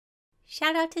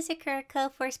Shout out to Sakura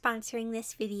for sponsoring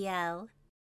this video.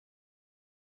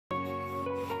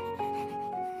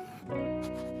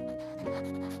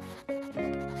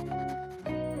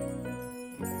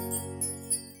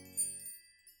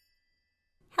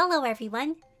 Hello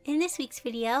everyone! In this week's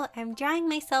video, I'm drawing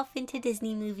myself into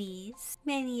Disney movies.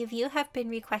 Many of you have been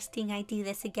requesting I do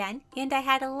this again, and I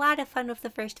had a lot of fun with the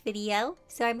first video,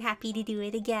 so I'm happy to do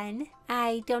it again.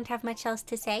 I don't have much else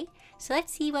to say, so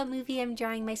let's see what movie I'm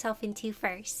drawing myself into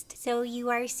first. So you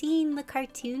are seeing the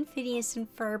cartoon Phineas and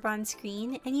Ferb on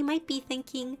screen, and you might be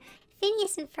thinking,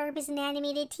 Phineas and Ferb is an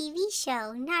animated TV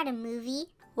show, not a movie.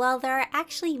 Well, there are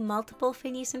actually multiple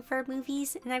Phineas and Ferb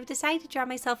movies, and I've decided to draw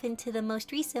myself into the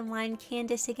most recent one,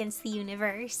 Candace Against the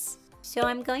Universe. So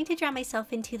I'm going to draw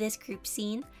myself into this group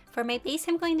scene. For my base,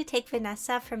 I'm going to take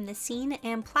Vanessa from the scene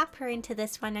and plop her into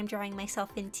this one I'm drawing myself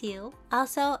into.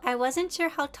 Also, I wasn't sure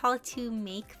how tall to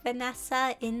make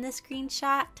Vanessa in the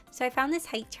screenshot, so I found this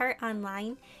height chart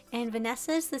online, and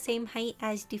Vanessa is the same height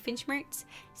as Doofenshmirtz,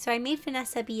 so I made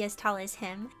Vanessa be as tall as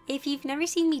him. If you've never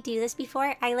seen me do this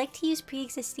before, I like to use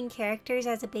pre-existing characters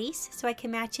as a base so I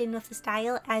can match in with the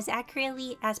style as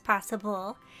accurately as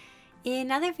possible.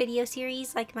 In other video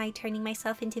series, like my Turning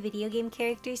Myself into Video Game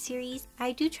Characters series,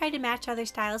 I do try to match other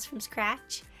styles from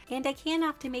scratch, and I can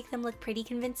often make them look pretty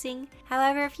convincing.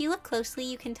 However, if you look closely,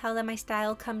 you can tell that my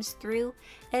style comes through,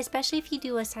 especially if you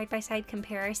do a side-by-side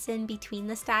comparison between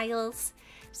the styles.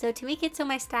 So to make it so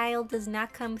my style does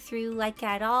not come through like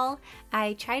at all,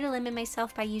 I try to limit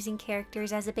myself by using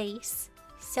characters as a base.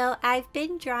 So I've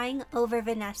been drawing over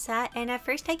Vanessa, and at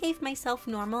first I gave myself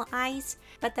normal eyes,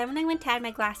 but then when I went to add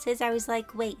my glasses, I was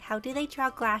like, wait, how do they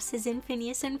draw glasses in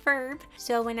Phineas and Ferb?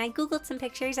 So when I googled some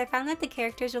pictures, I found that the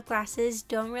characters with glasses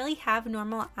don't really have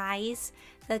normal eyes.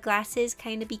 The glasses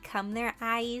kind of become their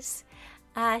eyes.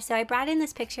 So I brought in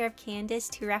this picture of Candace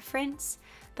to reference,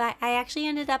 but I actually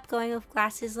ended up going with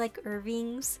glasses like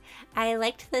Irving's. I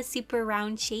liked the super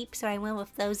round shape, so I went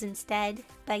with those instead.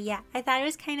 But yeah, I thought it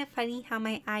was kind of funny how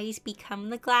my eyes become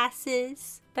the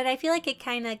glasses. But I feel like it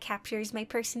kind of captures my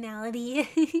personality.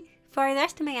 For the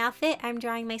rest of my outfit, I'm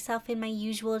drawing myself in my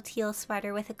usual teal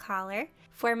sweater with a collar.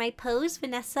 For my pose,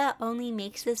 Vanessa only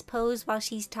makes this pose while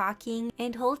she's talking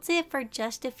and holds it for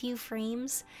just a few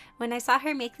frames. When I saw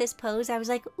her make this pose, I was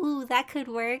like, ooh, that could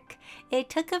work.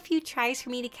 It took a few tries for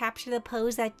me to capture the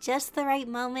pose at just the right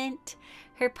moment.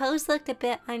 Her pose looked a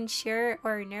bit unsure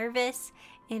or nervous,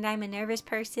 and I'm a nervous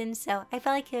person, so I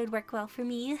felt like it would work well for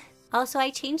me. Also, I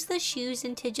changed the shoes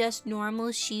into just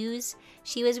normal shoes.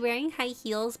 She was wearing high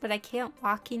heels, but I can't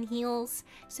walk in heels,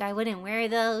 so I wouldn't wear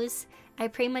those. I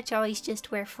pretty much always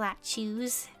just wear flat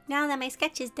shoes. Now that my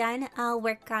sketch is done, I'll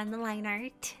work on the line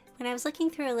art. When I was looking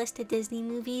through a list of Disney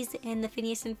movies and the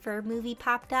Phineas and Ferb movie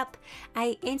popped up,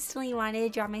 I instantly wanted to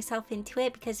draw myself into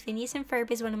it because Phineas and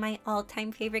Ferb is one of my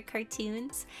all-time favorite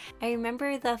cartoons. I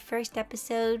remember the first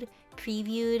episode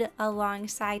previewed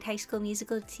alongside High School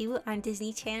Musical 2 on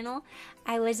Disney Channel.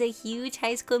 I was a huge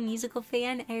High School Musical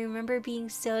fan. I remember being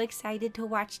so excited to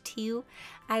watch 2.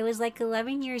 I was like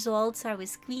 11 years old, so I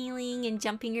was squealing and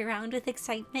jumping around with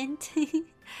excitement.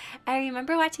 I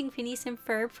remember watching Phineas and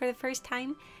Ferb for the first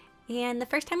time, and the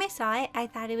first time I saw it, I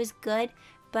thought it was good,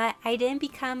 but I didn't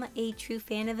become a true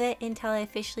fan of it until it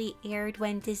officially aired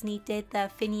when Disney did the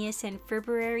Phineas and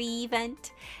February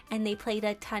event, and they played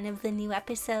a ton of the new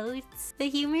episodes. The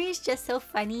humor is just so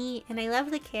funny, and I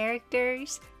love the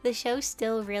characters. The show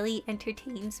still really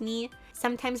entertains me.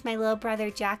 Sometimes my little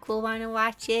brother Jack will want to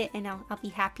watch it, and I'll be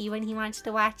happy when he wants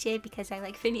to watch it because I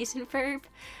like Phineas and Ferb.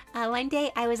 One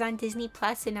day I was on Disney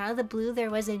Plus, and out of the blue there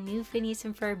was a new Phineas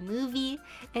and Ferb movie,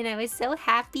 and I was so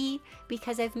happy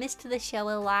because I've missed the show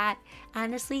a lot.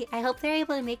 Honestly, I hope they're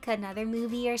able to make another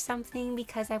movie or something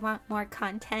because I want more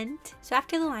content. So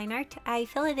after the line art, I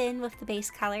fill it in with the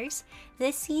base colors.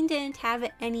 This scene didn't have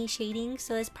any shading,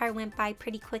 so this part went by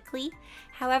pretty quickly.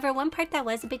 However, one part that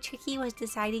was a bit tricky was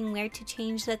deciding where to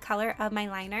change the color of my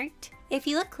line art. If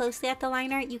you look closely at the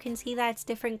line art, you can see that it's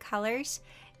different colors.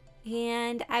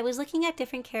 And I was looking at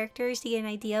different characters to get an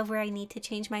idea of where I need to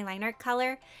change my line art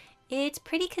color. It's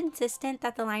pretty consistent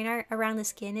that the line art around the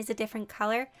skin is a different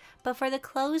color, but for the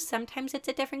clothes, sometimes it's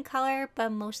a different color,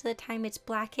 but most of the time it's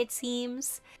black, it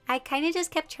seems. I kind of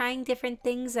just kept trying different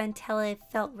things until it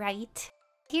felt right.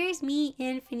 Here's me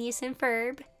in Phineas and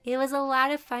Ferb. It was a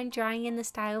lot of fun drawing in the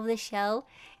style of the show,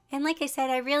 and like I said,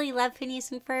 I really love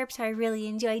Phineas and Ferb, so I really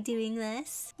enjoy doing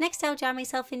this. Next, I'll draw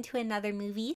myself into another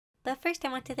movie. But first I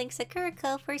want to thank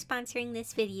Sakura-ko for sponsoring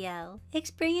this video.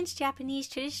 Experience Japanese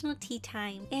traditional tea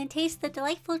time and taste the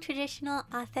delightful traditional,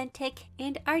 authentic,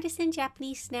 and artisan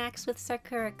Japanese snacks with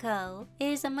Sakura-ko. It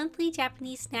is a monthly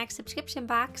Japanese snack subscription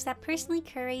box that personally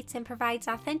curates and provides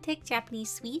authentic Japanese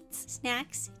sweets,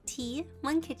 snacks, tea,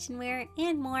 one kitchenware,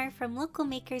 and more from local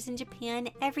makers in Japan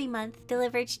every month,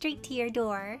 delivered straight to your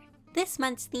door. This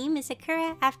month's theme is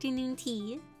Sakura Afternoon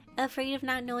Tea. Afraid of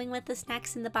not knowing what the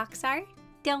snacks in the box are?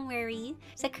 Don't worry,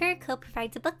 Sakura-ko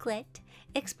provides a booklet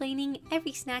explaining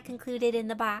every snack included in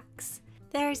the box.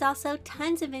 There is also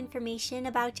tons of information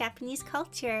about Japanese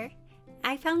culture.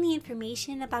 I found the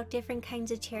information about different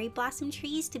kinds of cherry blossom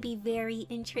trees to be very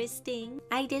interesting.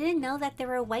 I didn't know that there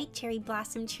were white cherry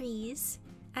blossom trees.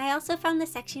 I also found the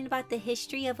section about the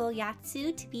history of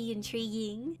Oyatsu to be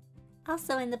intriguing.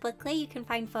 Also in the booklet you can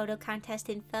find photo contest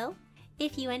info.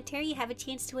 If you enter, you have a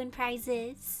chance to win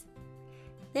prizes.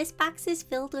 This box is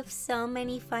filled with so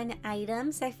many fun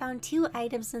items. I found 2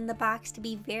 items in the box to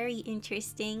be very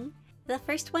interesting. The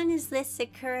first one is this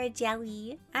Sakura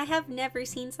jelly. I have never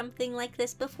seen something like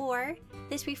this before.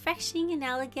 This refreshing and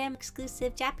elegant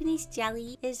exclusive Japanese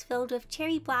jelly is filled with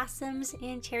cherry blossoms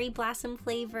and cherry blossom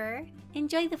flavor.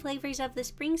 Enjoy the flavors of the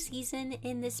spring season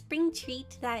in this spring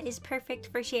treat that is perfect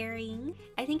for sharing.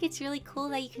 I think it's really cool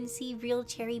that you can see real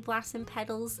cherry blossom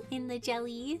petals in the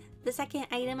jelly. The second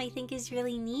item I think is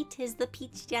really neat is the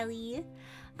peach jelly.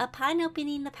 Upon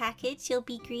opening the package, you'll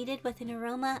be greeted with an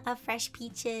aroma of fresh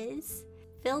peaches,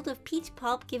 filled with peach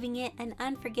pulp, giving it an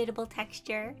unforgettable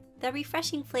texture. The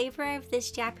refreshing flavor of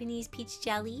this Japanese peach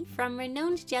jelly from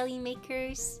renowned jelly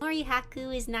makers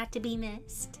Morihaku is not to be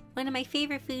missed. One of my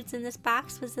favorite foods in this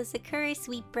box was the Sakura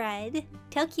sweetbread.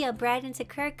 Tokyo Bread and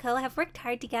Sakura-ko have worked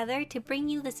hard together to bring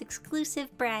you this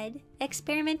exclusive bread,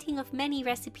 experimenting with many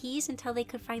recipes until they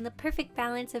could find the perfect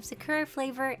balance of Sakura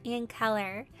flavor and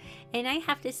color. And I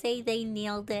have to say they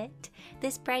nailed it.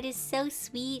 This bread is so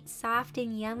sweet, soft,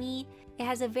 and yummy. It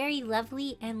has a very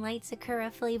lovely and light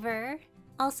Sakura flavor.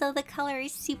 Also, the color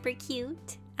is super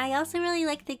cute. I also really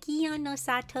like the Gion no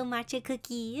Sato matcha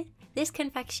cookie. This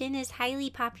confection is highly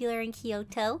popular in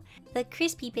Kyoto. The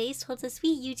crispy base holds a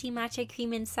sweet Yuji matcha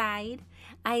cream inside.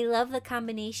 I love the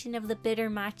combination of the bitter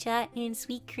matcha and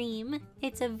sweet cream.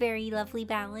 It's a very lovely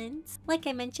balance. Like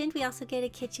I mentioned, we also get a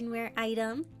kitchenware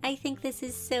item. I think this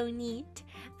is so neat.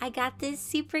 I got this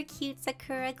super cute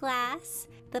Sakura glass.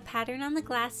 The pattern on the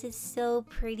glass is so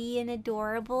pretty and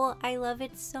adorable. I love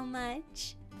it so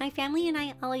much. My family and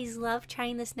I always love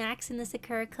trying the snacks in the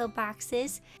Sakura-ko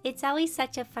boxes. It's always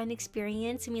such a fun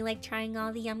experience and we like trying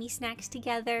all the yummy snacks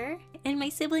together. And my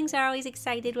siblings are always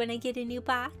excited when I get a new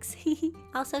box.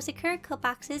 Also, Sakura-ko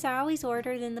boxes are always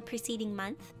ordered in the preceding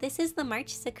month. This is the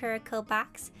March Sakura-ko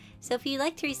box. So if you'd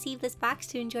like to receive this box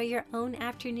to enjoy your own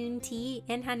afternoon tea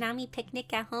and Hanami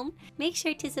picnic at home, make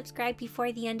sure to subscribe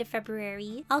before the end of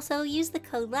February. Also, use the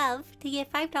code LOVE to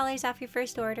get $5 off your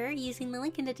first order using the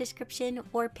link in the description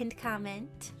or pinned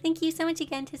comment. Thank you so much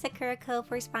again to Sakura-ko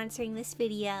for sponsoring this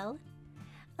video.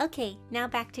 Okay, now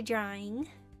back to drawing.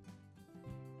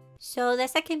 So the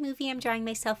second movie I'm drawing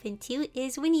myself into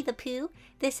is Winnie the Pooh.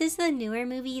 This is the newer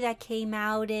movie that came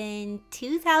out in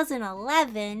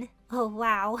 2011. Oh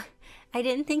wow, I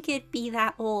didn't think it'd be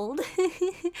that old.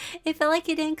 It felt like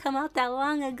it didn't come out that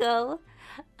long ago.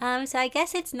 So I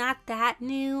guess it's not that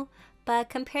new, but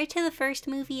compared to the first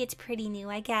movie, it's pretty new,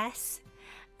 I guess.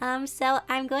 So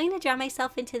I'm going to draw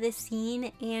myself into this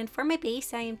scene, and for my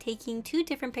base, I am taking 2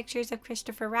 different pictures of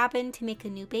Christopher Robin to make a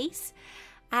new base.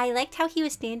 I liked how he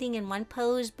was standing in one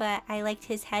pose, but I liked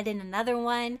his head in another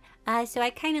one, so I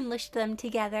kind of mushed them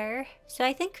together. So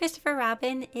I think Christopher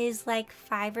Robin is like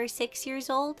 5 or 6 years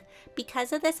old.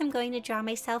 Because of this, I'm going to draw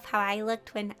myself how I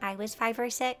looked when I was 5 or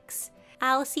 6.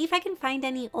 I'll see if I can find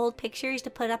any old pictures to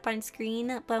put up on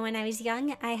screen, but when I was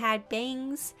young, I had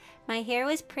bangs, my hair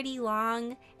was pretty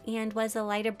long and was a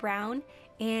lighter brown,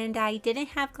 and I didn't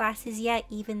have glasses yet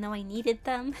even though I needed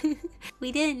them.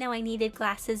 We didn't know I needed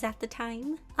glasses at the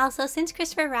time. Also, since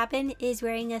Christopher Robin is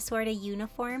wearing a sort of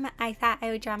uniform, I thought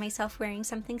I would draw myself wearing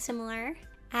something similar.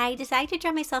 I decided to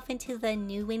draw myself into the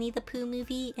new Winnie the Pooh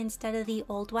movie instead of the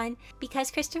old one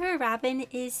because Christopher Robin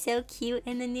is so cute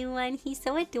in the new one. He's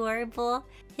so adorable.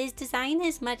 His design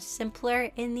is much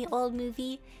simpler in the old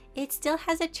movie. It still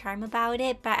has a charm about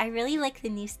it, but I really like the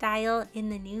new style in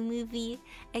the new movie.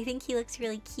 I think he looks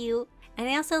really cute. And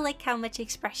I also like how much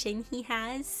expression he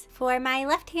has. For my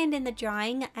left hand in the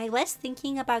drawing, I was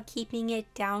thinking about keeping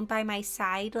it down by my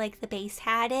side like the base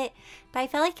had it, but I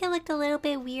felt like it looked a little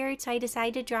bit weird, so I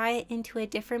decided to draw it into a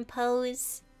different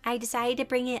pose. I decided to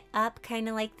bring it up kind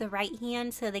of like the right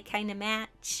hand so they kind of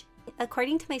match.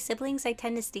 according to my siblings, I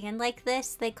tend to stand like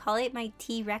this. They call it my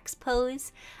T-Rex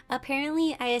pose.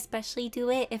 Apparently, I especially do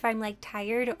it if I'm like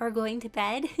tired or going to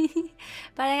bed.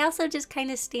 But I also just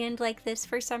kind of stand like this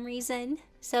for some reason.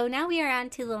 So now we are on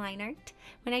to the line art.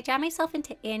 When I draw myself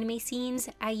into anime scenes,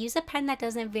 I use a pen that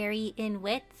doesn't vary in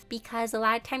width because a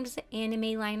lot of times the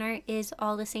anime line art is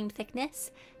all the same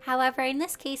thickness. However, in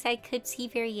this case, I could see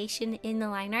variation in the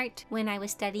line art when I was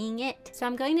studying it, so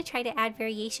I'm going to try to add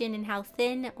variation in how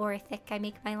thin or thick I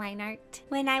make my line art.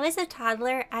 When I was a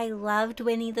toddler, I loved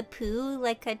Winnie the Pooh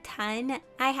like a ton.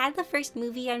 I had the first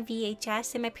movie on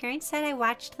VHS, and my parents said I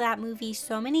watched that movie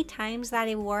so many times that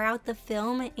I wore out the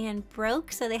film and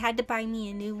broke, so they had to buy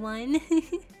me a new one.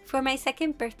 For my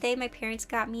second birthday, my parents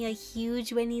got me a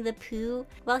huge Winnie the Pooh.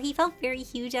 Well, he felt very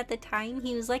huge at the time.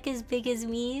 He was like as big as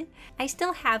me. I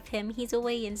still have him. He's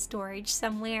away in storage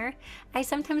somewhere. I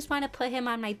sometimes want to put him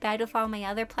on my bed with all my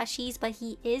other plushies, but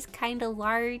he is kind of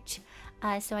large,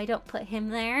 so I don't put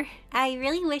him there. I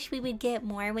really wish we would get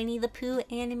more Winnie the Pooh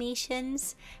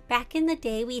animations. Back in the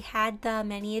day, we had the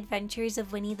Many Adventures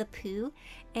of Winnie the Pooh,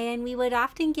 and we would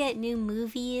often get new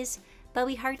movies, but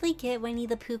we hardly get Winnie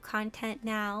the Pooh content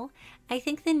now. I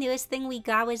think the newest thing we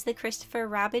got was the Christopher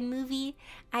Robin movie.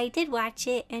 I did watch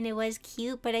it and it was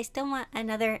cute, but I still want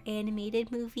another animated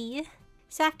movie.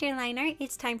 So after line art,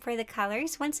 it's time for the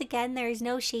colors. Once again, there is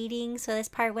no shading, so this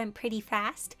part went pretty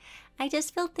fast. I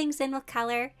just filled things in with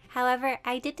color. However,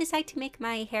 I did decide to make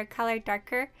my hair color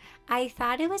darker. I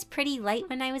thought it was pretty light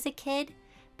when I was a kid,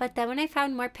 but then when I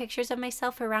found more pictures of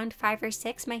myself around 5 or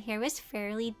 6, my hair was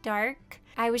fairly dark.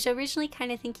 I was originally kind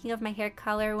of thinking of my hair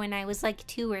color when I was like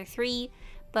 2 or 3,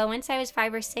 but once I was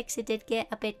 5 or 6, it did get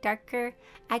a bit darker.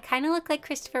 I kind of look like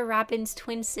Christopher Robin's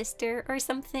twin sister or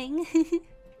something.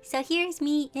 So here's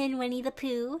me in Winnie the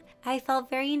Pooh. I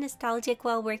felt very nostalgic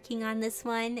while working on this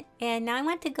one, and now I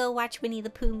want to go watch Winnie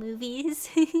the Pooh movies.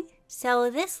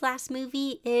 So this last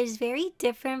movie is very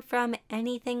different from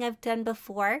anything I've done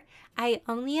before. I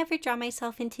only ever draw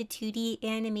myself into 2D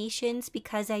animations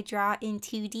because I draw in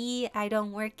 2D, I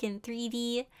don't work in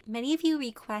 3D. Many of you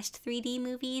request 3D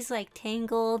movies like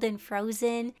Tangled and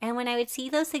Frozen, and when I would see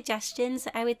those suggestions,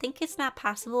 I would think it's not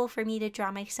possible for me to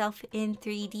draw myself in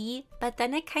 3D, but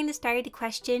then I kind of started to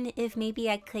question if maybe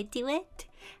I could do it.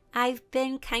 I've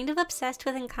been kind of obsessed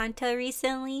with Encanto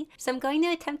recently, so I'm going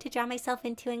to attempt to draw myself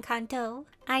into Encanto.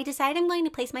 I decide I'm going to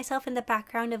place myself in the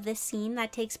background of this scene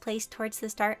that takes place towards the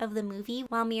start of the movie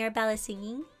while Mirabelle is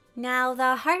singing. Now,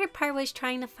 the harder part was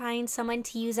trying to find someone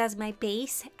to use as my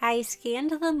base. I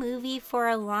scanned the movie for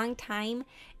a long time,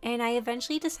 and I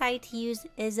eventually decided to use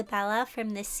Isabella from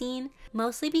this scene,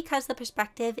 mostly because the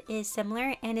perspective is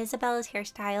similar and Isabella's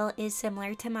hairstyle is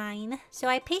similar to mine. So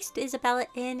I paste Isabella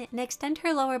in and extend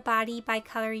her lower body by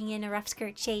coloring in a rough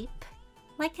skirt shape.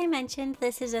 Like I mentioned,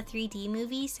 this is a 3D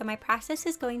movie, so my process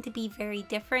is going to be very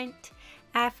different.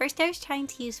 At first I was trying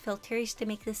to use filters to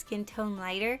make the skin tone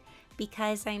lighter,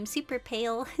 because I'm super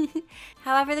pale.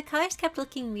 However, the colors kept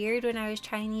looking weird when I was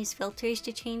trying to use filters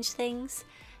to change things,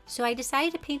 so I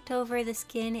decided to paint over the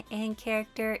skin and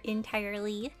character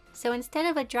entirely. So instead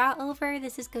of a draw over,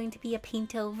 this is going to be a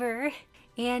paint over.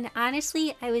 And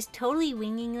honestly, I was totally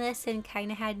winging this and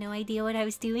kind of had no idea what I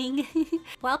was doing.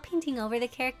 While painting over the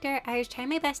character, I was trying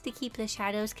my best to keep the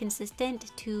shadows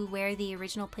consistent to where the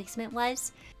original placement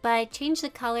was, but change the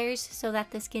colors so that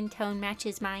the skin tone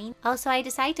matches mine. Also, I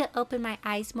decided to open my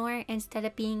eyes more instead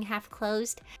of being half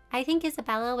closed. I think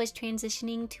Isabella was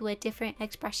transitioning to a different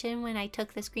expression when I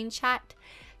took the screenshot,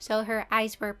 so her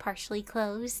eyes were partially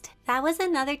closed. That was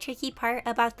another tricky part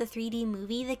about the 3D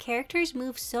movie. The characters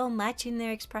move so much and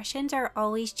their expressions are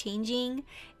always changing,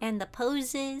 and the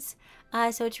poses.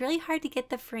 So it's really hard to get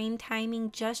the frame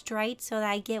timing just right so that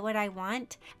I get what I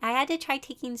want. I had to try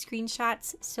taking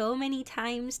screenshots so many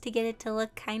times to get it to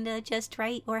look kinda just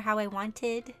right or how I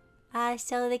wanted.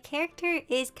 So the character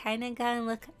is kind of gonna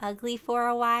look ugly for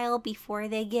a while before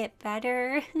they get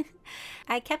better.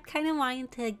 I kept kind of wanting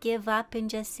to give up and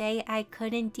just say I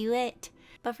couldn't do it,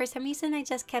 but for some reason I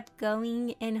just kept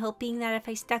going and hoping that if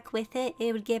I stuck with it,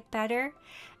 it would get better.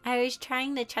 I was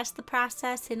trying to trust the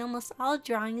process, and almost all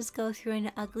drawings go through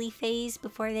an ugly phase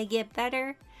before they get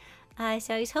better.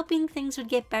 So I was hoping things would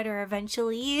get better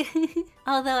eventually,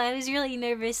 although I was really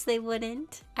nervous they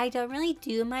wouldn't. I don't really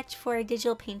do much for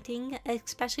digital painting,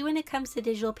 especially when it comes to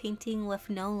digital painting with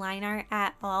no line art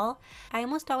at all. I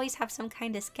almost always have some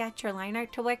kind of sketch or line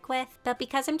art to work with, but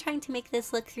because I'm trying to make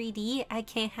this look 3D, I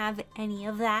can't have any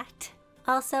of that.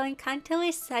 Also, Encanto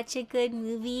is such a good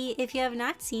movie. If you have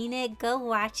not seen it, go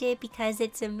watch it because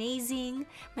it's amazing.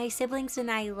 My siblings and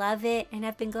I love it and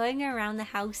have been going around the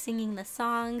house singing the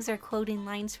songs or quoting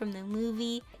lines from the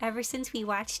movie ever since we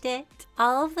watched it.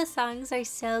 All of the songs are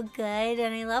so good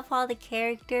and I love all the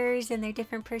characters and their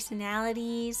different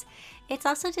personalities. It's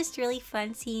also just really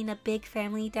fun seeing a big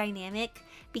family dynamic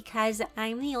because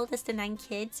I'm the oldest of 9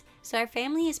 kids, so our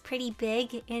family is pretty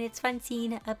big and it's fun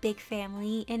seeing a big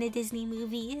family in a Disney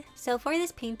movie. So for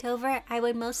this paint over, I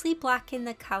would mostly block in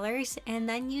the colors and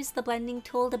then use the blending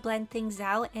tool to blend things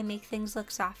out and make things look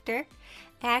softer.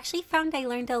 I actually found I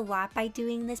learned a lot by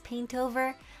doing this paint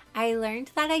over. I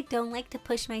learned that I don't like to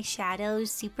push my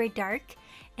shadows super dark.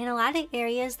 In a lot of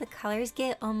areas, the colors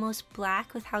get almost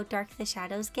black with how dark the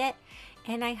shadows get,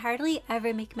 and I hardly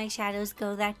ever make my shadows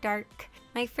go that dark.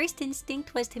 My first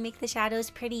instinct was to make the shadows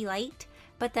pretty light,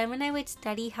 but then when I would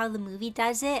study how the movie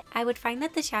does it, I would find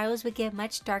that the shadows would get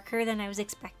much darker than I was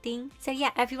expecting. So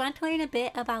yeah, if you want to learn a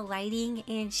bit about lighting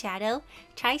and shadow,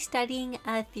 try studying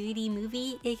a 3D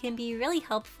movie. It can be really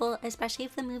helpful, especially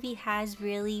if the movie has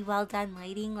really well done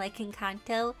lighting like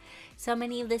Encanto. So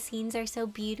many of the scenes are so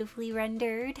beautifully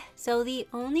rendered. So the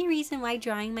only reason why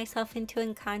drawing myself into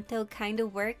Encanto kind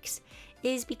of works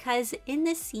is because in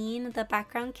this scene, the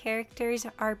background characters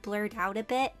are blurred out a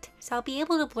bit, so I'll be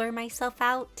able to blur myself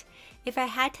out. If I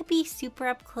had to be super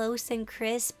up close and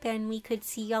crisp and we could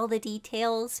see all the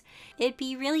details, it'd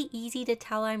be really easy to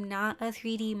tell I'm not a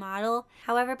 3D model.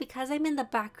 However, because I'm in the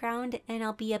background and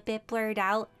I'll be a bit blurred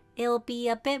out, it'll be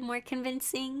a bit more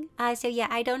convincing. So yeah,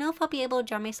 I don't know if I'll be able to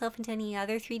draw myself into any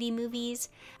other 3D movies.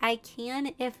 I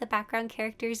can if the background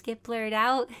characters get blurred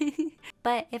out.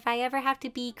 But if I ever have to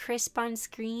be crisp on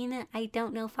screen, I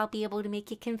don't know if I'll be able to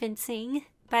make it convincing.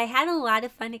 But I had a lot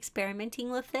of fun experimenting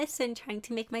with this and trying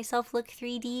to make myself look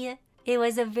 3D. It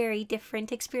was a very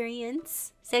different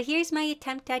experience. So here's my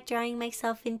attempt at drawing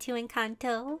myself into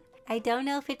Encanto. I don't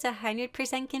know if it's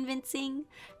 100% convincing,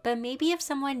 but maybe if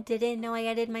someone didn't know I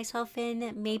edited myself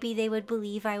in, maybe they would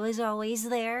believe I was always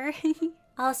there.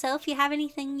 Also, if you have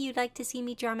anything you'd like to see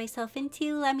me draw myself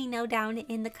into, let me know down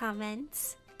in the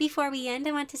comments. Before we end,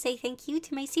 I want to say thank you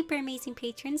to my super amazing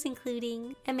patrons,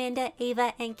 including Amanda,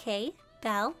 Ava, and Kay,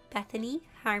 Belle, Bethany,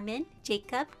 Harmon,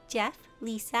 Jacob, Jeff,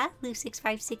 Lisa,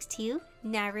 Lou6562,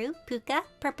 Naru, Puka,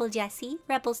 Purple Jessie,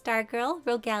 Rebel Stargirl,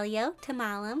 Rogelio,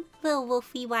 Tamalam, Lil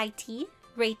Wolfie YT,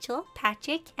 Rachel,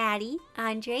 Patrick, Addie,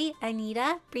 Andre,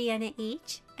 Anita, Brianna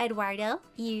H, Eduardo,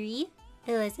 Yuri,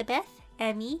 Elizabeth,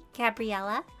 Emmy,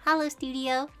 Gabriella, Hollow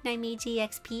Studio, Naimeji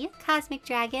XP, Cosmic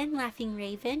Dragon, Laughing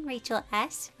Raven, Rachel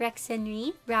S, Rex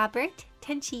Henry, Robert,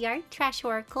 Tenchi Art, Trash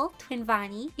Oracle,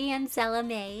 Twinvani, and Zella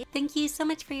May. Thank you so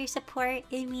much for your support.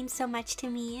 It means so much to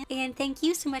me. And thank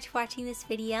you so much for watching this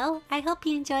video. I hope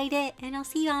you enjoyed it, and I'll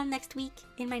see you all next week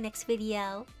in my next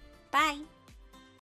video. Bye!